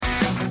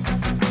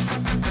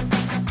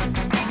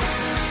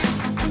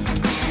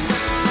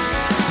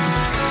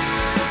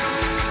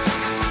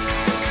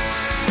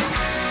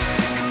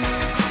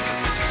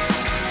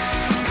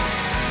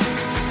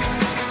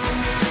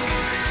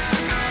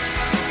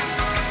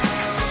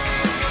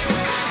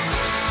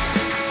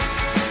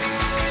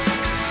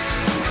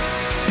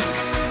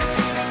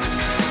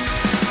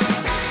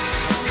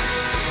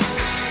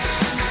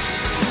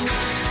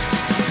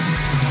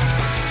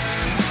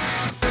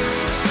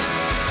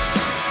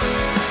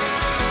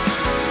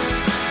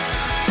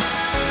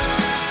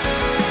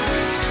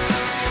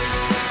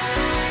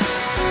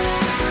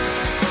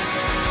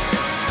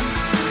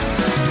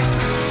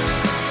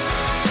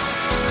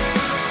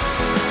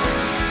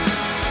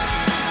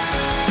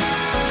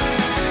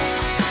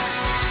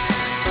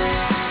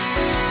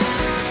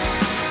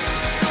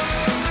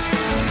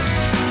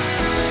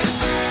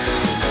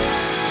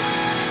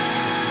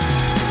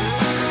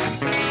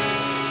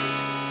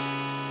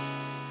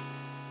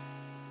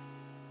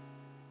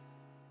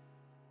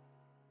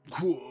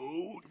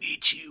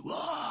Konnichiwa,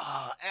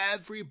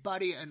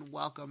 everybody, and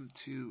welcome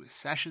to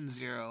Session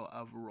 0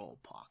 of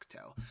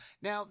Rollpocto.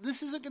 Now,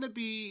 this isn't going to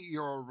be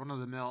your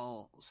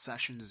run-of-the-mill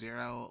Session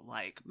 0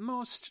 like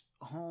most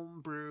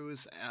home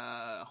brews,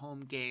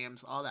 home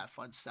games, all that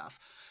fun stuff.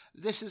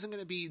 This isn't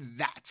going to be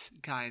that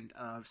kind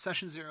of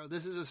Session 0.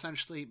 This is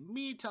essentially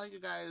me telling you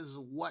guys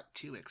what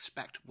to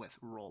expect with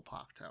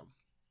Rollpocto.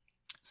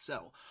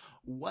 So,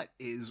 what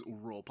is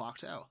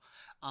Rollpocto?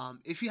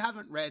 If you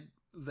haven't read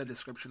the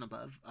description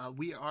above,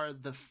 we are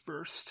the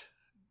first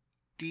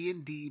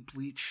D&D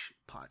Bleach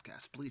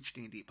podcast, Bleach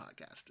D&D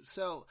podcast.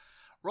 So,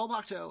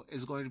 Rollpocto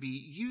is going to be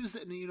used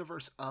in the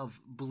universe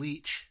of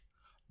Bleach,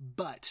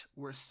 but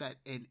we're set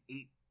in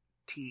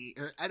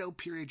Edo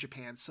period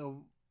Japan,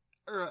 so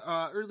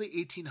early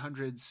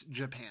 1800s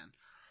Japan.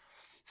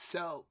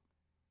 So,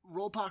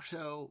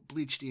 Rollpocto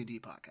Bleach D&D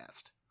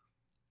podcast.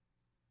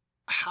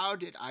 How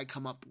did I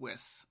come up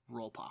with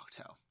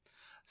Rollpocto?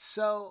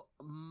 So,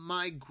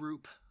 my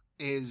group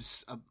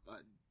is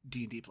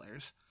D&D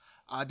players,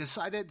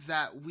 decided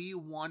that we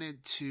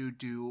wanted to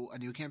do a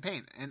new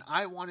campaign, and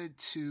I wanted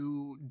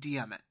to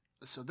DM it.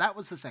 So that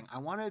was the thing. I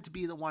wanted to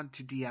be the one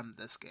to DM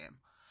this game.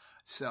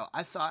 So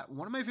I thought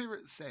one of my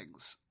favorite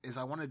things is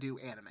I want to do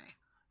anime,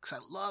 because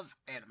I love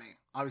anime.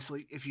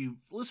 Obviously, if you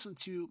listen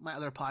to my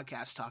other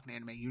podcasts talking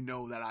anime, you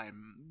know that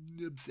I'm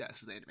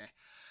obsessed with anime.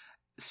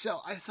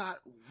 So I thought,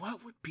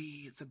 what would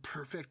be the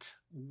perfect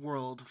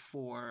world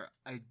for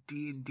a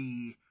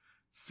D&D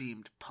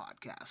themed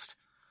podcast?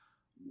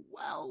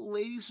 Well,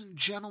 ladies and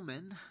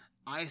gentlemen,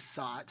 I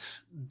thought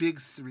Big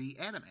 3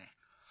 anime.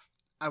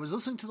 I was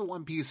listening to the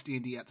One Piece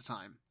D&D at the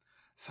time,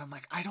 so I'm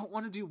like, I don't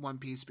want to do One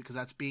Piece because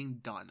that's being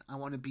done. I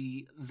want to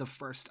be the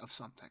first of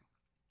something.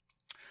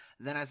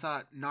 Then I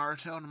thought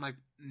Naruto, and I'm like,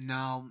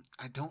 no,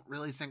 I don't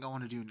really think I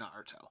want to do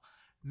Naruto.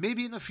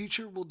 Maybe in the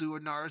future we'll do a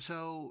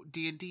Naruto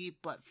D&D,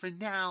 but for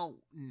now,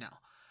 no.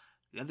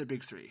 The other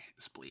Big 3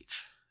 is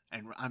Bleach.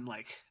 And I'm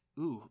like,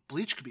 ooh,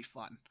 Bleach could be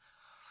fun.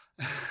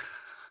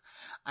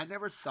 I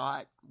never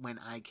thought when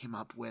I came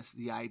up with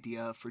the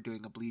idea for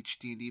doing a Bleach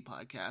D&D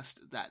podcast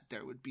that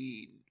there would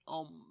be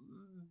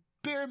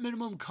bare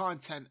minimum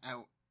content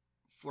out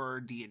for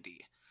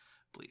D&D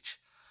Bleach.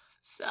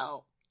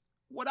 So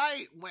what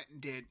I went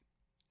and did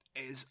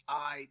is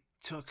I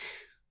took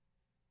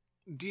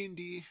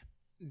D&D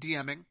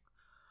DMing.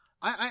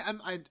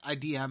 I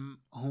DM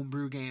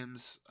homebrew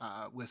games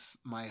with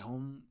my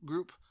home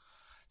group.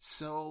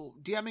 So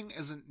DMing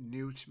isn't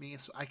new to me,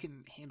 so I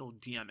can handle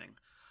DMing.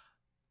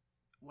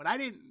 What I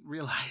didn't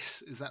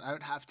realize is that I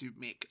would have to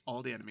make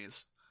all the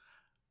enemies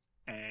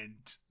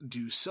and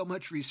do so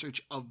much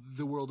research of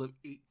the world of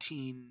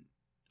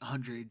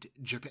 1800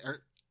 Japan,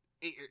 or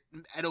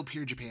Edo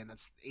period Japan.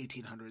 That's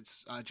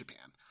 1800s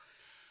Japan.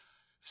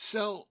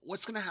 So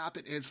what's going to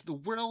happen is the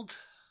world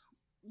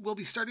will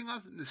be starting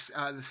off in the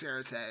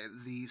Sarate,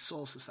 the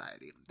Soul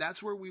Society.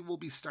 That's where we will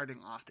be starting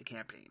off the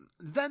campaign.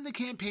 Then the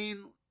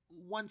campaign,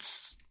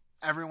 once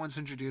everyone's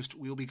introduced,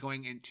 we will be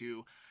going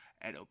into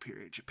Edo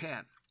period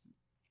Japan.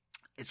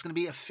 It's going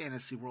to be a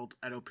fantasy world,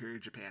 Edo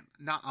period Japan.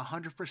 Not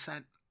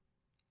 100%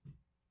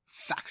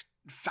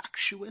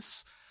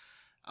 factuous.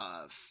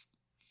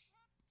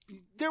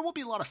 There will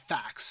be a lot of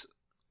facts.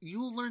 You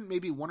will learn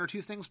maybe one or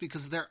two things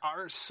because there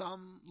are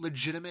some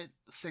legitimate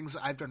things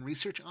that I've done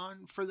research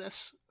on for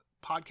this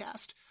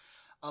podcast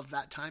of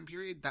that time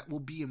period that will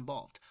be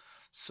involved.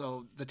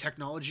 So the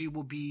technology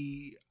will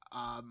be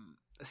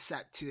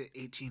set to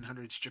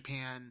 1800s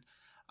Japan.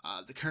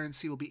 The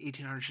currency will be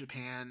 1800s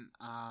Japan.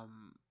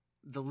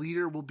 The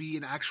leader will be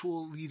an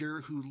actual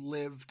leader who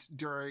lived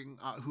during,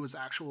 who was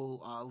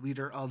actual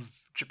leader of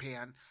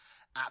Japan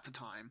at the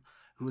time,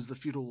 who was the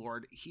feudal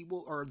lord. He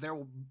will, or there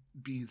will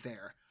be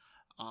there,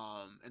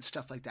 and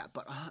stuff like that.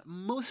 But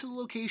most of the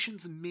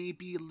locations may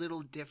be a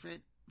little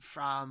different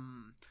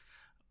from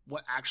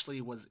what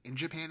actually was in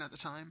Japan at the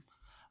time,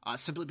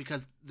 simply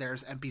because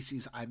there's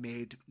NPCs I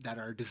made that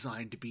are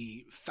designed to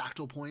be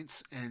factal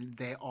points, and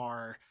they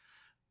are,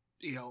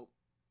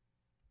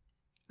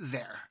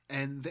 there,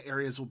 and the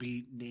areas will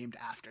be named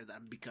after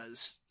them,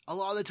 because a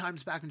lot of the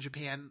times back in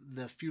Japan,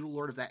 the feudal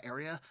lord of that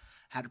area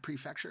had a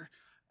prefecture,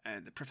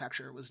 and the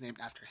prefecture was named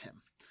after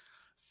him.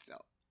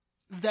 So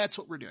that's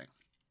what we're doing.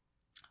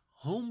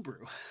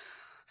 Homebrew.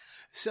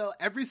 So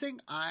everything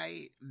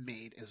I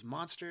made is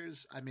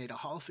monsters. I made a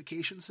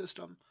holification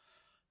system,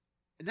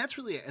 and that's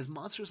really it, as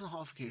monsters and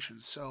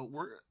holifications. So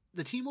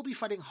the team will be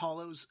fighting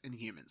hollows and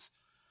humans.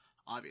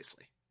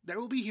 Obviously, there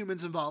will be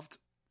humans involved.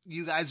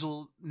 You guys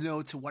will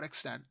know to what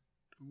extent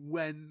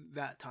when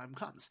that time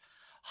comes.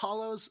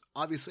 Hollows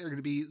obviously are going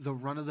to be the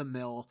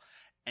run-of-the-mill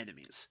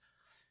enemies.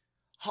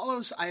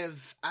 Hollows, I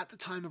have, at the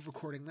time of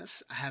recording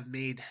this, I have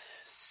made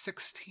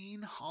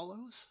 16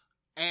 hollows,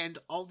 and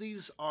all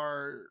these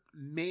are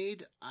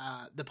made.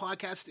 The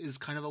podcast is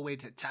kind of a way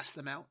to test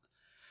them out.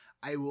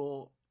 I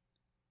will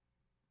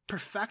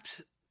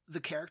perfect the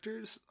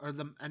characters or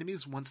the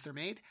enemies once they're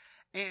made,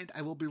 and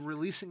I will be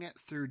releasing it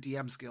through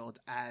DM's Guild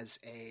as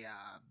a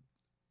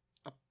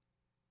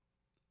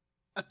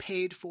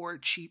paid for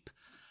cheap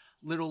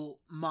little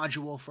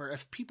module for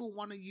if people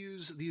want to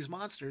use these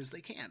monsters,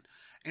 they can.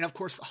 And of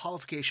course, the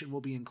holification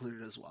will be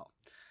included as well.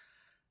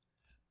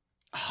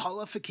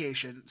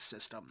 Holification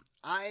system.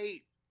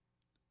 I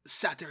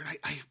sat there and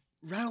I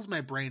rattled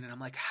my brain and I'm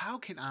like, how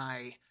can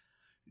I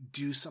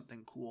do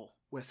something cool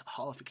with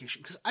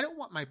holification? Because I don't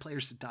want my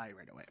players to die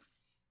right away.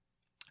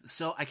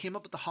 So I came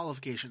up with the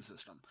holification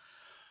system.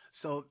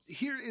 So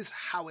here is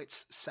how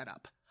it's set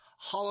up.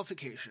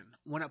 Holification.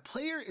 When a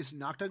player is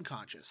knocked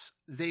unconscious,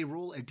 they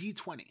roll a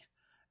d20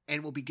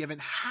 and will be given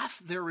half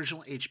their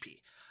original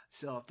HP.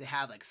 So if they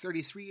have like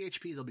 33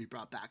 HP, they'll be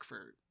brought back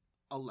for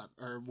 11,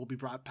 or will be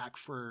brought back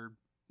for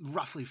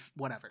roughly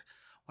whatever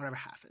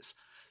half is.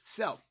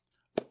 So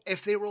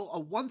if they roll a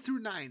 1 through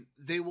 9,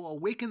 they will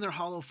awaken their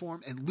hollow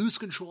form and lose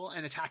control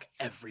and attack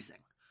everything.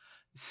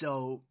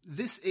 So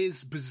this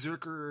is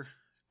Berserker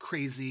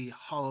crazy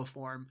hollow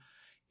form.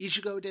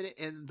 Ichigo did it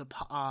in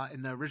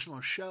the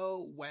original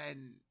show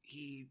when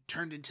he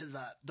turned into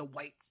the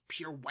white,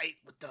 pure white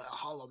with the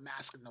hollow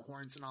mask and the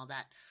horns and all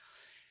that.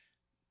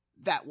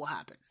 That will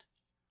happen.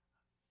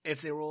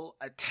 If they roll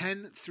a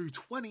 10 through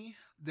 20,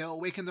 they'll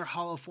awaken their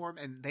hollow form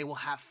and they will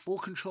have full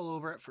control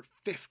over it for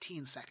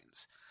 15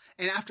 seconds.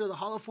 And after the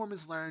hollow form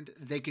is learned,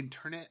 they can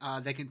turn it.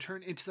 They can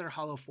turn into their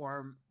hollow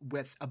form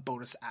with a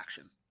bonus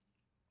action.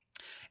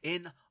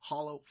 In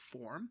hollow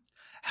form,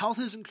 health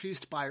is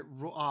increased by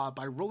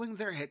rolling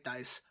their hit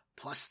dice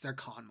plus their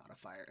con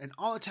modifier, and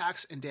all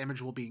attacks and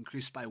damage will be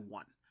increased by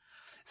 1.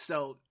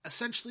 So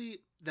essentially,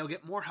 they'll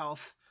get more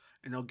health,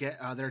 and they'll get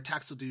their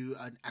attacks will do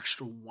an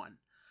extra 1.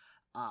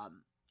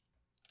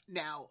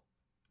 Now,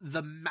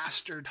 the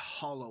mastered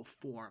hollow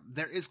form.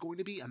 There is going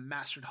to be a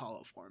mastered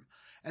hollow form,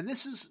 and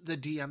this is the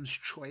DM's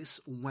choice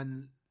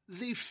when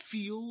they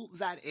feel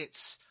that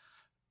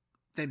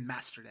they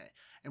mastered it.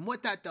 And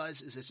what that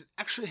does is it's an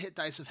extra hit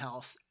dice of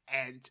health,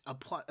 and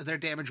their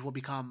damage will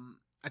become,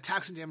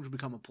 attacks and damage will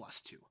become a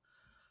 +2.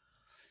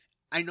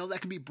 I know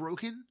that can be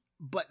broken,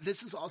 but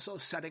this is also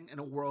setting in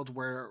a world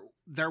where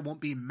there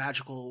won't be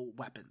magical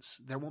weapons.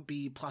 There won't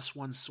be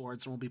 +1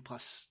 swords. There won't be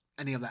plus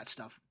any of that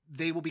stuff.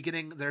 They will be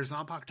getting their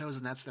Zanpakutos,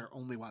 and that's their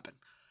only weapon.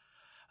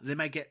 They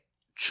might get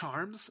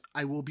charms.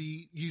 I will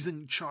be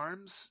using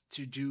charms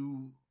to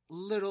do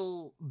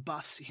little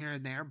buffs here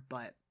and there,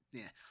 but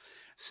yeah.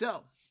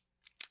 So,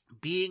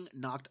 being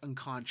knocked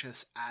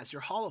unconscious as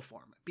your hollow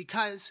form.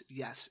 Because,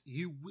 yes,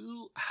 you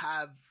will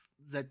have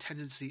the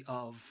tendency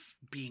of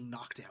being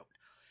knocked out.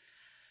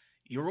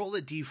 You roll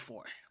a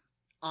d4.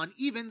 On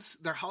evens,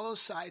 their hollow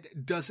side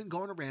doesn't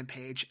go on a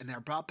rampage, and they're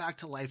brought back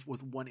to life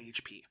with 1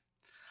 HP.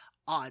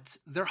 Odds,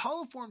 their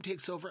hollow form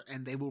takes over,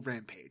 and they will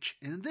rampage.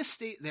 And in this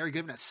state, they are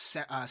given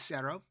a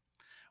Sero,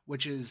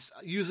 which is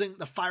using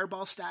the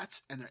fireball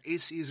stats, and their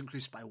AC is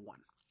increased by 1.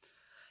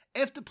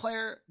 If the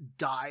player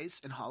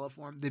dies in hollow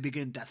form, they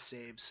begin death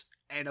saves.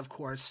 And of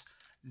course,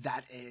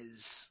 that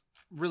is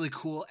really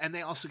cool. And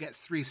they also get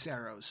 3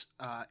 Seros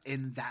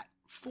in that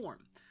form.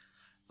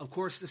 Of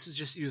course, this is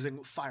just using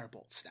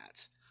firebolt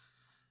stats.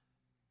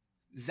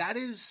 That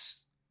is...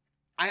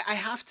 I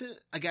have to,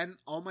 again,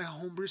 all my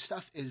homebrew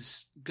stuff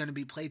is going to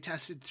be play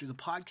tested through the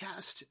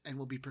podcast and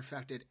will be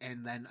perfected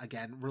and then,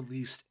 again,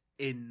 released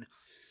in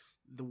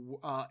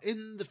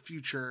the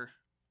future.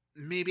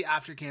 Maybe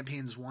after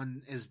campaigns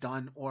 1 is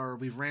done, or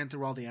we've ran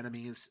through all the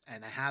enemies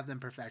and I have them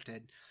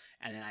perfected,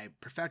 and then I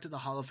perfected the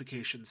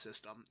holification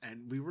system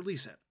and we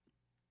release it.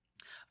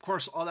 Of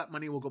course, all that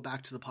money will go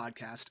back to the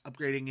podcast,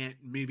 upgrading it,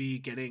 maybe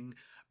getting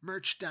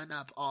merch done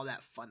up, all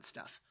that fun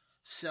stuff.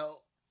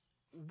 So,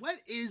 what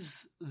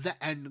is the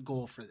end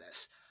goal for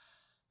this?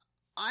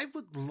 I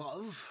would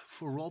love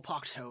for Roll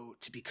Pocto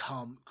to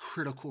become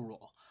Critical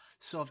Role.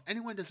 So if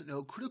anyone doesn't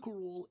know, Critical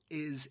Role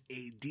is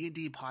a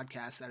D&D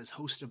podcast that is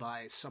hosted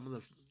by some of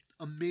the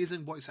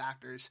amazing voice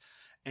actors.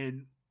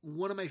 And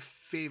one of my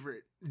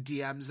favorite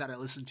DMs that I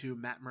listen to,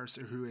 Matt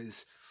Mercer, who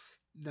is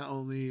not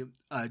only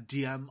a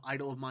DM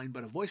idol of mine,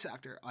 but a voice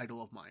actor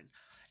idol of mine.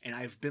 And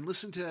I've been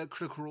listening to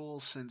Critical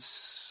Role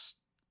since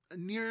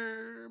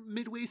near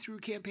midway through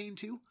campaign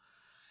 2.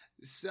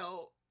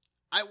 So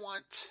I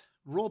want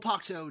Roll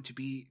Pocto to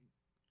be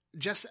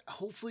just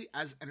hopefully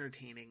as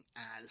entertaining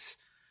as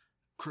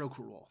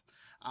Critical Role.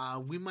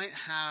 We might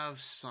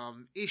have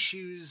some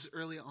issues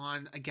early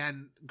on.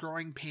 Again,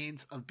 growing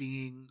pains of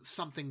being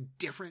something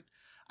different.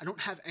 I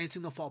don't have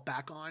anything to fall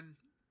back on.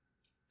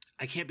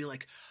 I can't be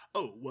like,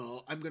 oh,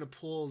 well, I'm going to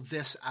pull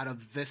this out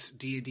of this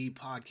D&D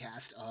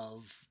podcast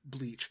of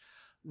Bleach.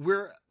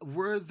 We're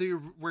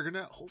going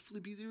to hopefully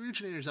be the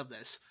originators of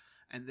this.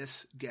 And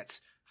this gets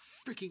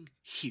freaking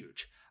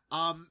huge.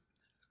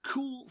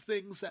 Cool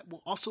things that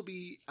will also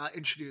be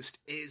introduced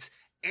is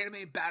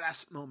anime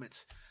badass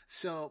moments.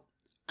 So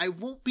I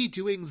won't be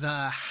doing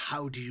the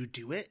how do you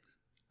do it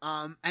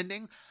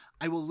ending.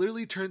 I will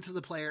literally turn to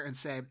the player and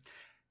say,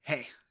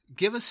 hey,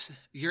 give us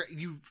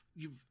you've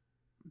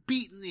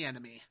beaten the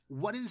enemy.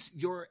 What is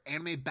your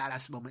anime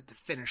badass moment to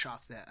finish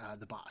off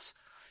the boss?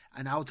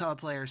 And I will tell the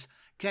players,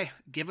 okay,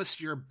 give us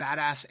your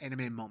badass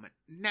anime moment.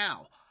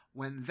 Now,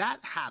 when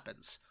that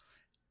happens,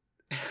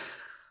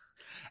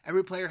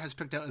 every player has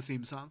picked out a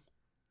theme song.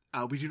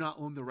 We do not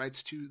own the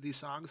rights to these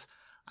songs.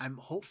 I'm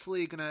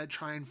hopefully going to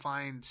try and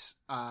find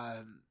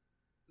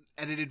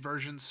edited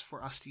versions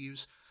for us to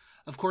use.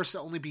 Of course,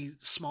 there'll only be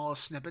small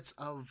snippets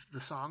of the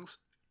songs,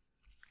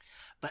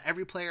 but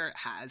every player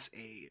has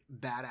a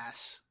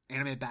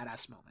anime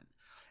badass moment.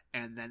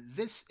 And then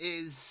this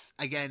is,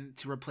 again,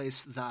 to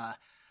replace the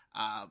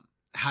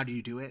how do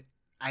you do it.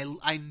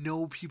 I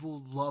know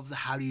people love the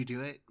how do you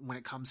do it when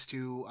it comes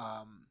to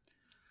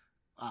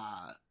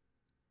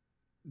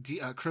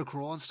Critical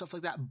Role and stuff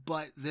like that,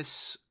 but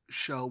this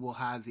show will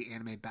have the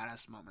anime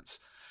badass moments.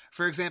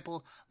 For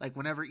example, like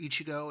whenever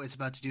Ichigo is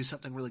about to do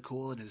something really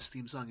cool in his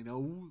theme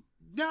song,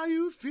 now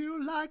you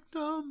feel like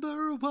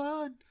number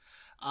one.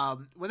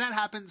 When that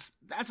happens,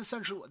 that's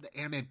essentially what the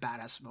anime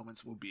badass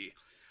moments will be.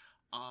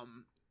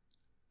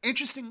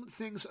 Interesting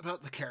things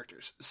about the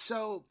characters.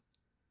 So,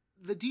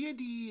 the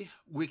D&D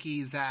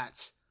wiki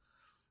that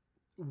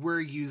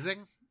we're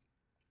using,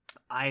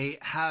 we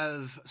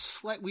have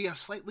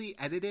slightly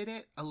edited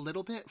it a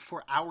little bit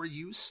for our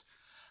use.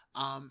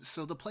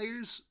 So the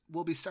players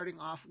will be starting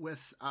off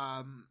with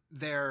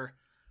their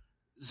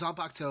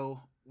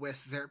Zanpakuto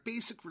with their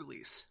basic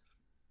release,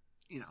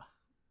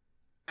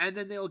 and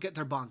then they'll get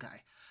their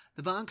Bankai.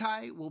 The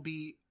Bankai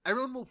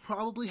everyone will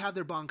probably have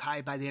their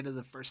Bankai by the end of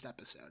the first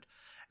episode.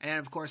 And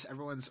of course,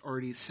 everyone's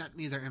already sent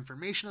me their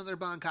information on their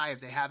Bankai. If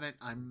they haven't,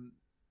 I'm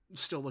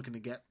still looking to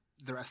get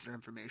the rest of their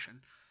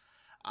information.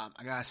 I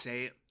gotta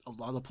say, a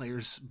lot of the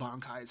players'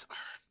 Bankais are...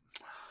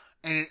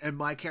 And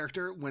my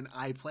character, when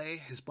I play,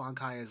 his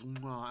Bankai is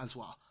as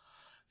well.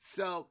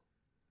 So,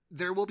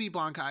 there will be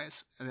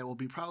Bankais, and they will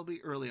be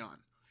probably early on.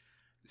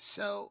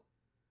 So,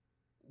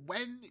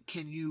 when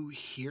can you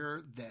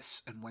hear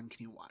this, and when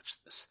can you watch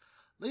this?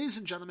 Ladies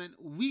and gentlemen,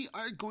 we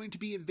are going to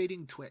be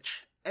invading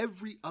Twitch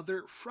every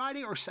other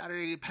Friday or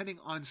Saturday, depending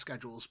on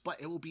schedules, but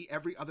it will be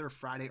every other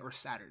Friday or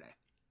Saturday.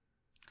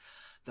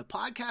 The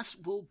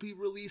podcast will be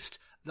released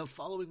the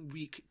following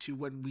week to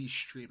when we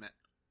stream it.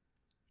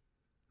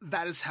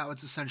 That is how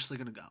it's essentially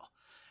going to go.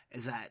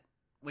 Is that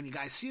when you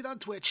guys see it on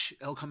Twitch,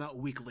 it'll come out a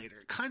week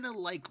later. Kind of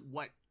like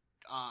what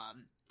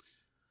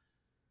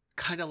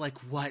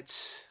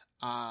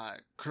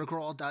Critical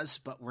Role does,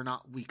 but we're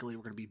not weekly.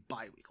 We're going to be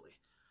bi-weekly.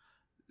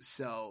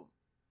 So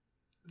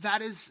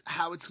that is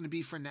how it's going to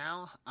be for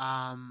now.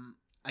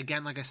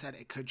 Again, like I said,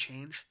 it could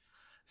change.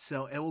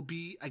 So it will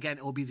be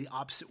the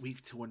opposite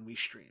week to when we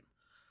stream.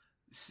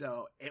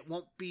 So it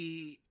won't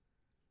be,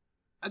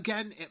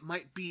 again, it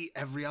might be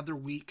every other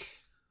week,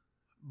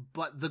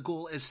 but the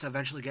goal is to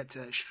eventually get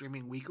to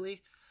streaming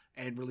weekly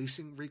and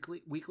releasing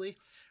weekly.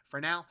 For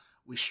now,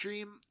 we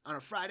stream on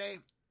a Friday.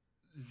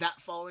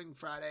 That following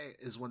Friday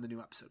is when the new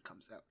episode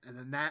comes out.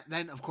 And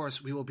then of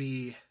course, we will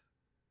be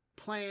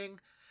playing,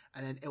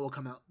 and then it will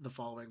come out the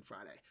following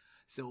Friday.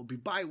 So it will be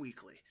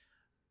bi-weekly.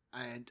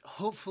 And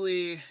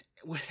hopefully,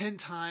 within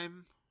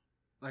time,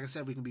 like I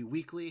said, we can be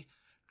weekly,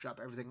 drop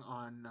everything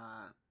on,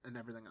 and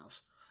everything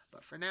else.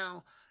 But for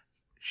now,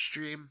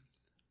 stream.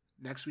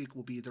 Next week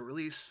will be the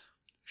release.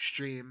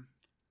 Stream.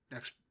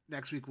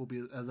 Next week will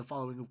be, the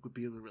following week will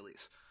be the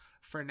release.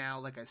 For now,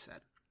 like I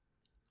said.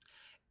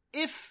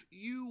 If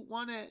you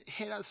want to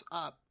hit us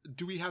up,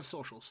 do we have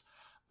socials?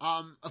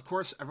 Of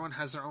course, everyone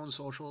has their own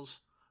socials.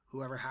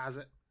 Whoever has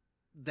it.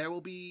 There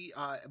will be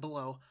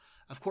below.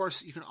 Of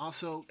course, you can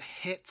also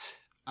hit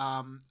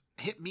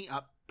me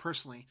up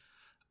personally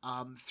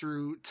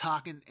through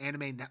Talkin'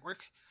 Anime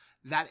Network.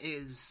 That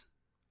is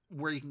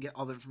where you can get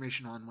all the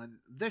information on when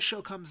this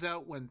show comes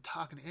out, when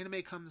Talkin'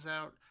 Anime comes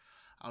out.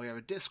 We have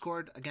a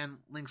Discord. Again,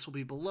 links will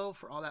be below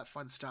for all that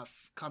fun stuff.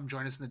 Come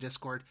join us in the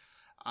Discord.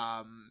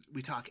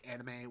 We talk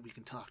anime. We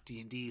can talk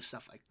D&D,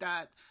 stuff like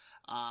that.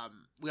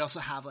 We also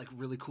have like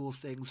really cool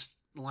things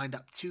lined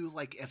up too.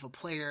 Like if a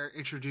player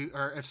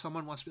or if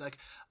someone wants to be like,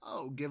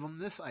 oh, give them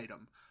this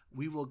item,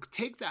 we will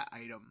take that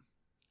item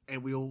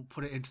and we will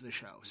put it into the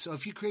show. So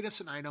if you create us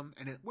an item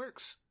and it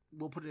works,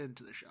 we'll put it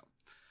into the show.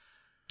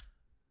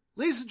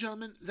 Ladies and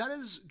gentlemen, that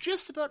is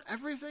just about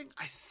everything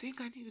I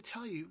think I need to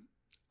tell you.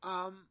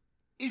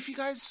 If you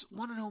guys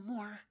want to know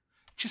more,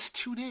 just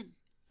tune in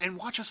and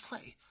watch us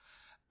play.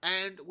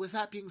 And with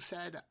that being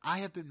said, I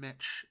have been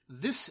Mitch.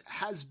 This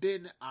has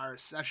been our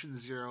Session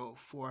 0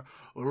 for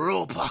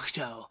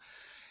Rollpocto.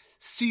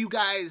 See you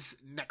guys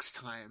next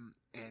time,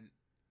 and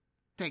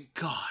thank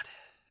God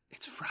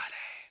it's Friday.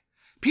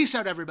 Peace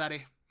out,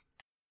 everybody.